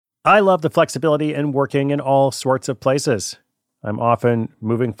I love the flexibility in working in all sorts of places. I'm often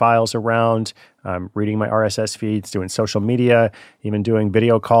moving files around, reading my RSS feeds, doing social media, even doing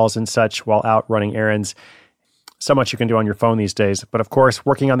video calls and such while out running errands. So much you can do on your phone these days. But of course,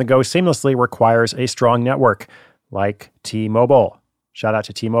 working on the go seamlessly requires a strong network, like T-Mobile. Shout out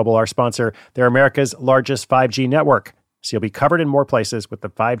to T-Mobile, our sponsor. They're America's largest 5G network, so you'll be covered in more places with the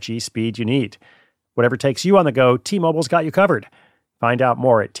 5G speed you need. Whatever takes you on the go, T-Mobile's got you covered. Find out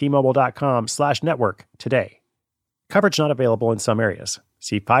more at T-Mobile.com/network today. Coverage not available in some areas.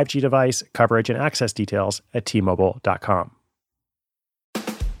 See 5G device, coverage, and access details at T-Mobile.com.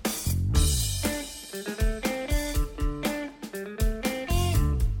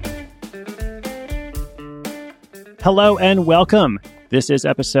 Hello and welcome. This is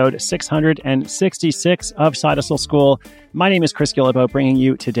episode 666 of Side Hustle School. My name is Chris Guillebeau, bringing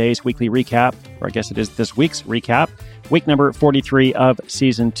you today's weekly recap, or I guess it is this week's recap, week number 43 of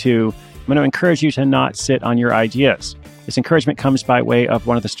season 2. I'm going to encourage you to not sit on your ideas. This encouragement comes by way of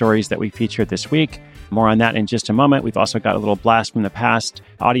one of the stories that we featured this week. More on that in just a moment. We've also got a little blast from the past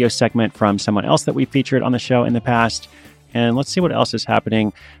audio segment from someone else that we featured on the show in the past. And let's see what else is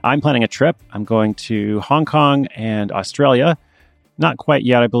happening. I'm planning a trip. I'm going to Hong Kong and Australia. Not quite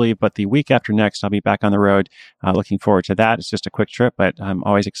yet, I believe, but the week after next, I'll be back on the road. Looking forward to that. It's just a quick trip, but I'm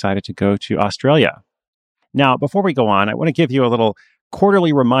always excited to go to Australia. Now, before we go on, I want to give you a little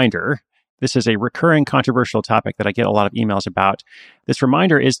quarterly reminder. This is a recurring controversial topic that I get a lot of emails about. This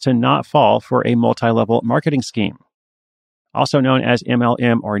reminder is to not fall for a multi-level marketing scheme, also known as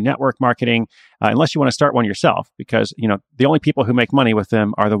MLM or network marketing, unless you want to start one yourself, because the only people who make money with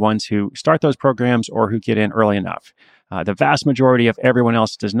them are the ones who start those programs or who get in early enough. The vast majority of everyone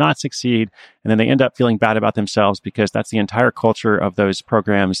else does not succeed, and then they end up feeling bad about themselves because that's the entire culture of those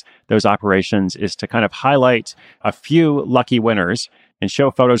programs, those operations, is to kind of highlight a few lucky winners and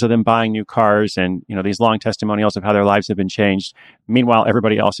show photos of them buying new cars and these long testimonials of how their lives have been changed. Meanwhile,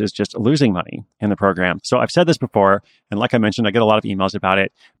 everybody else is just losing money in the program. So I've said this before, and like I mentioned, I get a lot of emails about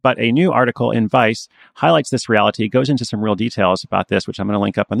it, but a new article in Vice highlights this reality, goes into some real details about this, which I'm going to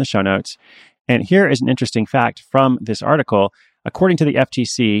link up in the show notes. And here is an interesting fact from this article. According to the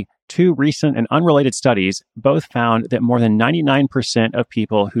FTC, 2 recent and unrelated studies both found that more than 99% of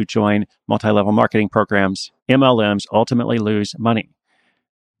people who join multi-level marketing programs, MLMs, ultimately lose money.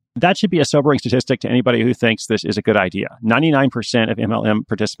 That should be a sobering statistic to anybody who thinks this is a good idea. 99% of MLM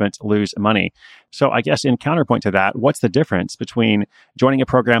participants lose money. So I guess in counterpoint to that, what's the difference between joining a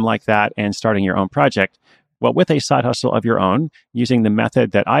program like that and starting your own project? Well, with a side hustle of your own, using the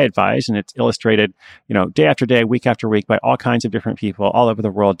method that I advise, and it's illustrated, day after day, week after week by all kinds of different people all over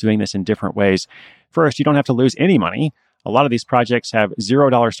the world doing this in different ways. First, you don't have to lose any money. A lot of these projects have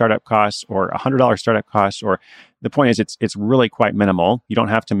 $0 startup costs or $100 startup costs, or the point is it's really quite minimal. You don't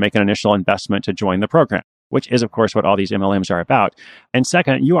have to make an initial investment to join the program, which is, of course, what all these MLMs are about. And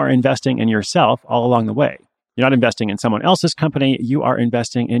second, you are investing in yourself all along the way. You're not investing in someone else's company. You are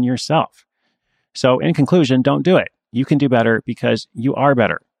investing in yourself. So in conclusion, don't do it. You can do better because you are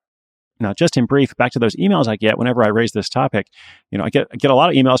better. Now, just in brief, back to those emails I get whenever I raise this topic, I get a lot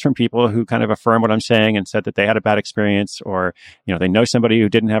of emails from people who kind of affirm what I'm saying and said that they had a bad experience, or they know somebody who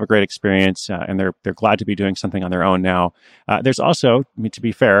didn't have a great experience, and they're glad to be doing something on their own now. There's also, to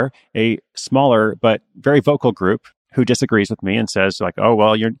be fair, a smaller but very vocal group who disagrees with me and says like, oh,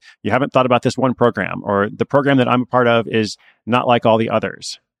 well, you haven't thought about this one program, or the program that I'm a part of is not like all the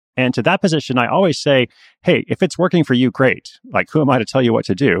others. And to that position, I always say, hey, if it's working for you, great. Like, who am I to tell you what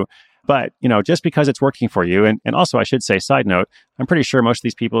to do? But, just because it's working for you, and also I should say, side note, I'm pretty sure most of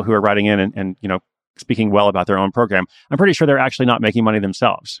these people who are writing in and speaking well about their own program, I'm pretty sure they're actually not making money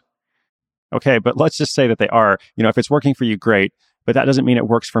themselves. Okay, but let's just say that they are. If it's working for you, great. But that doesn't mean it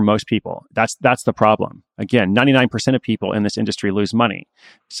works for most people. That's the problem. Again, 99% of people in this industry lose money.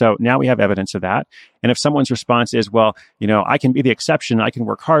 So now we have evidence of that. And if someone's response is, well, I can be the exception, I can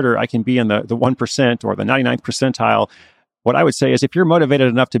work harder, I can be in the 1% or the 99th percentile. What I would say is if you're motivated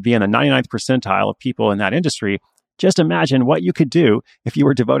enough to be in the 99th percentile of people in that industry, just imagine what you could do if you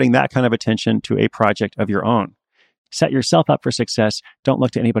were devoting that kind of attention to a project of your own. Set yourself up for success. Don't look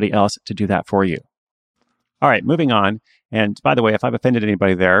to anybody else to do that for you. All right, moving on. And by the way, if I've offended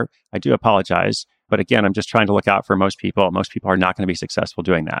anybody there, I do apologize. But again, I'm just trying to look out for most people. Most people are not going to be successful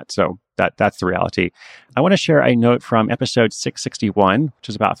doing that. So that's the reality. I want to share a note from episode 661, which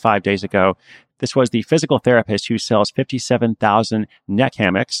was about 5 days ago. This was the physical therapist who sells 57,000 neck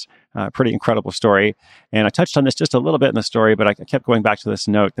hammocks. Pretty incredible story. And I touched on this just a little bit in the story, but I kept going back to this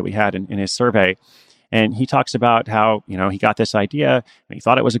note that we had in his survey. And he talks about how, he got this idea and he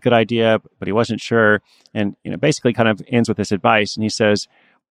thought it was a good idea, but he wasn't sure. And, basically kind of ends with this advice. And he says,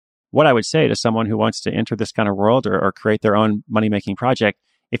 what I would say to someone who wants to enter this kind of world or create their own money-making project,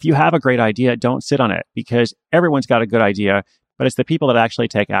 if you have a great idea, don't sit on it, because everyone's got a good idea, but it's the people that actually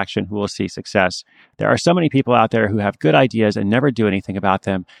take action who will see success. There are so many people out there who have good ideas and never do anything about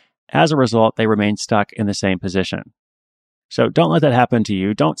them. As a result, they remain stuck in the same position. So don't let that happen to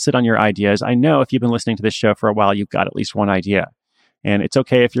you. Don't sit on your ideas. I know if you've been listening to this show for a while, you've got at least one idea. And it's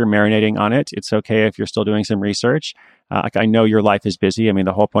okay if you're marinating on it. It's okay if you're still doing some research. I know your life is busy. I mean,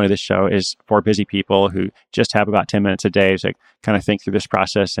 the whole point of this show is for busy people who just have about 10 minutes a day to kind of think through this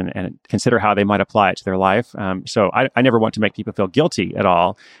process and consider how they might apply it to their life. So I never want to make people feel guilty at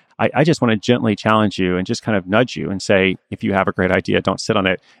all. I just want to gently challenge you and just kind of nudge you and say, if you have a great idea, don't sit on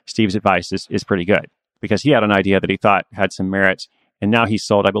it. Steve's advice is pretty good, because he had an idea that he thought had some merit. And now he's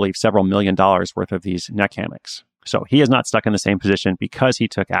sold, I believe, several $1 million worth of these neck hammocks. So he is not stuck in the same position because he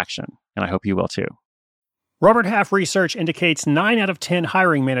took action. And I hope you will too. Robert Half research indicates 9 out of 10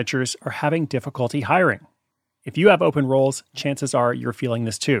 hiring managers are having difficulty hiring. If you have open roles, chances are you're feeling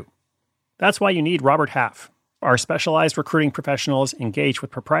this too. That's why you need Robert Half. Our specialized recruiting professionals engage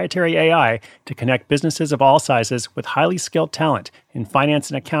with proprietary AI to connect businesses of all sizes with highly skilled talent in finance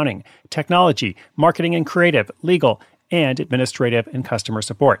and accounting, technology, marketing and creative, legal, and administrative and customer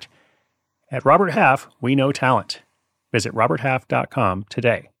support. At Robert Half, we know talent. Visit roberthalf.com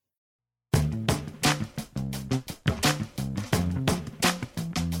today.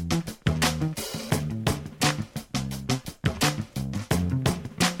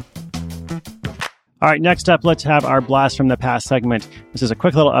 All right, next up, let's have our Blast from the Past segment. This is a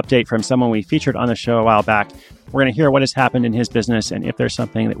quick little update from someone we featured on the show a while back. We're going to hear what has happened in his business and if there's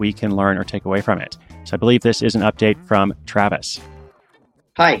something that we can learn or take away from it. So I believe this is an update from Travis.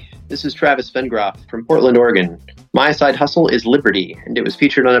 Hi, this is Travis Vengroff from Portland, Oregon. My side hustle is Liberty, and it was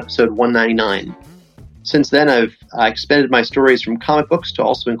featured on episode 199. Since then, I've expanded my stories from comic books to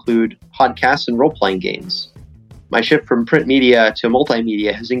also include podcasts and role-playing games. My shift from print media to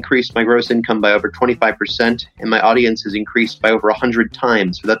multimedia has increased my gross income by over 25%, and my audience has increased by over 100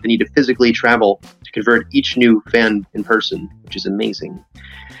 times without the need to physically travel to convert each new fan in person, which is amazing.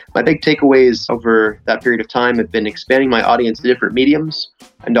 My big takeaways over that period of time have been expanding my audience to different mediums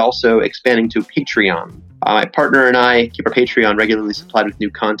and also expanding to Patreon. My partner and I keep our Patreon regularly supplied with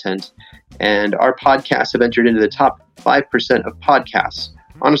new content, and our podcasts have entered into the top 5% of podcasts.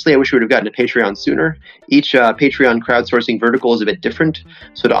 Honestly, I wish we would have gotten to Patreon sooner. Each Patreon crowdsourcing vertical is a bit different.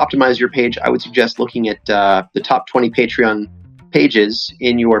 So to optimize your page, I would suggest looking at the top 20 Patreon pages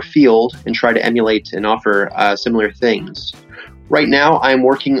in your field and try to emulate and offer similar things. Right now, I'm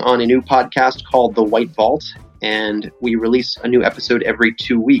working on a new podcast called The White Vault, and we release a new episode every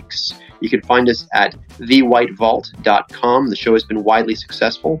 2 weeks. You can find us at thewhitevault.com. The show has been widely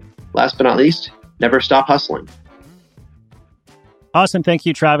successful. Last but not least, never stop hustling. Awesome. Thank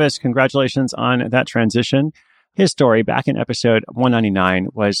you, Travis. Congratulations on that transition. His story back in episode 199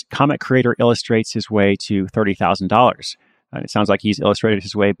 was comic creator illustrates his way to $30,000. And it sounds like he's illustrated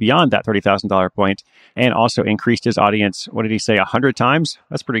his way beyond that $30,000 point and also increased his audience. What did he say? 100 times?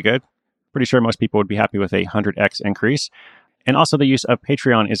 That's pretty good. Pretty sure most people would be happy with a 100x increase. And also the use of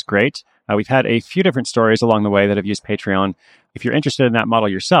Patreon is great. We've had a few different stories along the way that have used Patreon. If you're interested in that model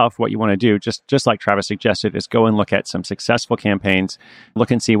yourself, what you want to do, just like Travis suggested, is go and look at some successful campaigns,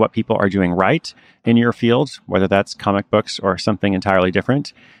 look and see what people are doing right in your field, whether that's comic books or something entirely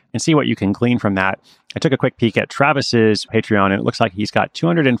different, and see what you can glean from that. I took a quick peek at Travis's Patreon, and it looks like he's got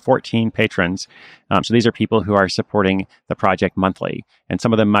 214 patrons. So these are people who are supporting the project monthly. And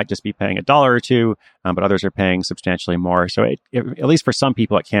some of them might just be paying $1 or $2, but others are paying substantially more. So at least for some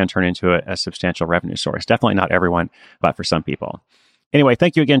people, it can turn into a substantial revenue source. Definitely not everyone, but for some people. Anyway,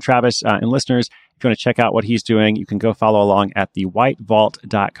 thank you again, Travis. And listeners, if you want to check out what he's doing, you can go follow along at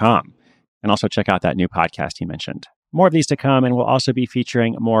thewhitevault.com and also check out that new podcast he mentioned. More of these to come, and we'll also be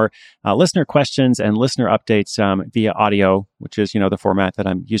featuring more listener questions and listener updates via audio, which is, the format that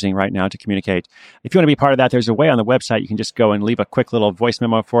I'm using right now to communicate. If you want to be part of that, there's a way on the website. You can just go and leave a quick little voice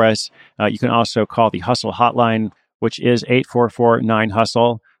memo for us. You can also call the Hustle Hotline, which is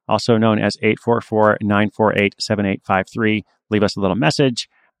 844-9HUSTLE, also known as 844-948-7853. Leave us a little message.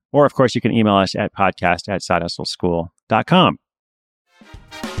 Or, of course, you can email us at podcast@sidehustleschool.com.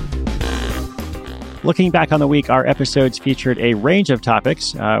 Looking back on the week, our episodes featured a range of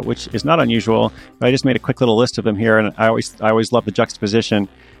topics, which is not unusual. But I just made a quick little list of them here, and I always love the juxtaposition.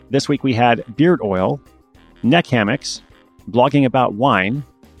 This week we had beard oil, neck hammocks, blogging about wine,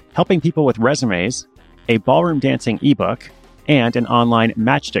 helping people with resumes, a ballroom dancing ebook, and an online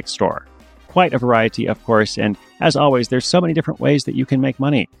matchstick store. Quite a variety, of course, and as always, there's so many different ways that you can make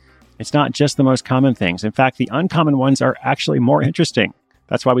money. It's not just the most common things. In fact, the uncommon ones are actually more interesting.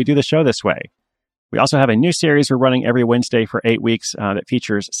 That's why we do the show this way. We also have a new series we're running every Wednesday for 8 weeks that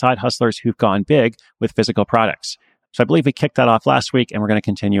features side hustlers who've gone big with physical products. So I believe we kicked that off last week, and we're going to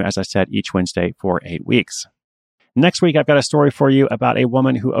continue, as I said, each Wednesday for 8 weeks. Next week, I've got a story for you about a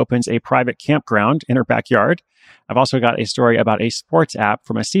woman who opens a private campground in her backyard. I've also got a story about a sports app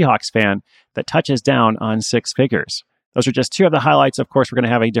from a Seahawks fan that touches down on 6 figures. Those are just 2 of the highlights. Of course, we're going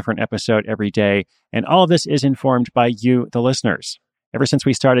to have a different episode every day. And all of this is informed by you, the listeners. Ever since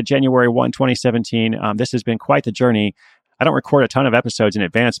we started January 1, 2017, this has been quite the journey. I don't record a ton of episodes in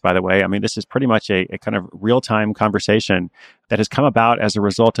advance, by the way. I mean, this is pretty much a kind of real-time conversation that has come about as a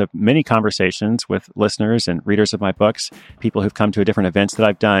result of many conversations with listeners and readers of my books, people who've come to different events that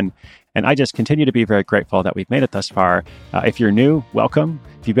I've done. And I just continue to be very grateful that we've made it thus far. If you're new, welcome.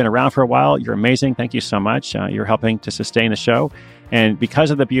 If you've been around for a while, you're amazing. Thank you so much. You're helping to sustain the show. And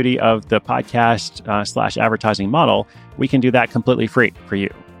because of the beauty of the podcast / advertising model, we can do that completely free for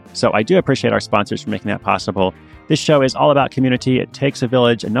you. So I do appreciate our sponsors for making that possible. This show is all about community. It takes a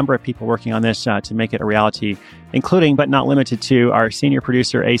village, a number of people working on this to make it a reality, including but not limited to our senior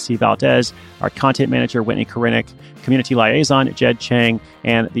producer, AC Valdez, our content manager, Whitney Korinick, community liaison, Jed Chang,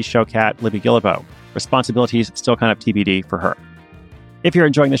 and the show cat, Libby Guillebeau. Responsibilities still kind of TBD for her. If you're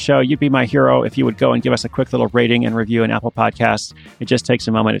enjoying the show, you'd be my hero if you would go and give us a quick little rating and review in Apple Podcasts. It just takes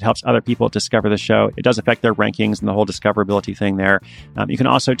a moment. It helps other people discover the show. It does affect their rankings and the whole discoverability thing there. You can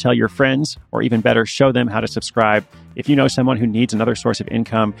also tell your friends, or even better, show them how to subscribe. If you know someone who needs another source of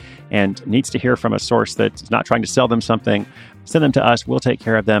income and needs to hear from a source that's not trying to sell them something, send them to us. We'll take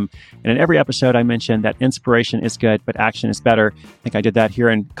care of them. And in every episode, I mentioned that inspiration is good, but action is better. I think I did that here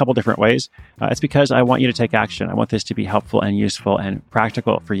in a couple different ways. It's because I want you to take action. I want this to be helpful and useful and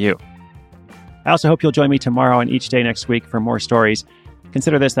practical for you. I also hope you'll join me tomorrow and each day next week for more stories.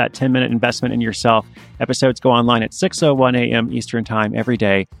 Consider this that 10-minute investment in yourself. Episodes go online at 6:01 a.m. Eastern Time every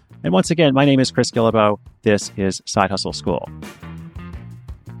day. And once again, my name is Chris Guillebeau. This is Side Hustle School.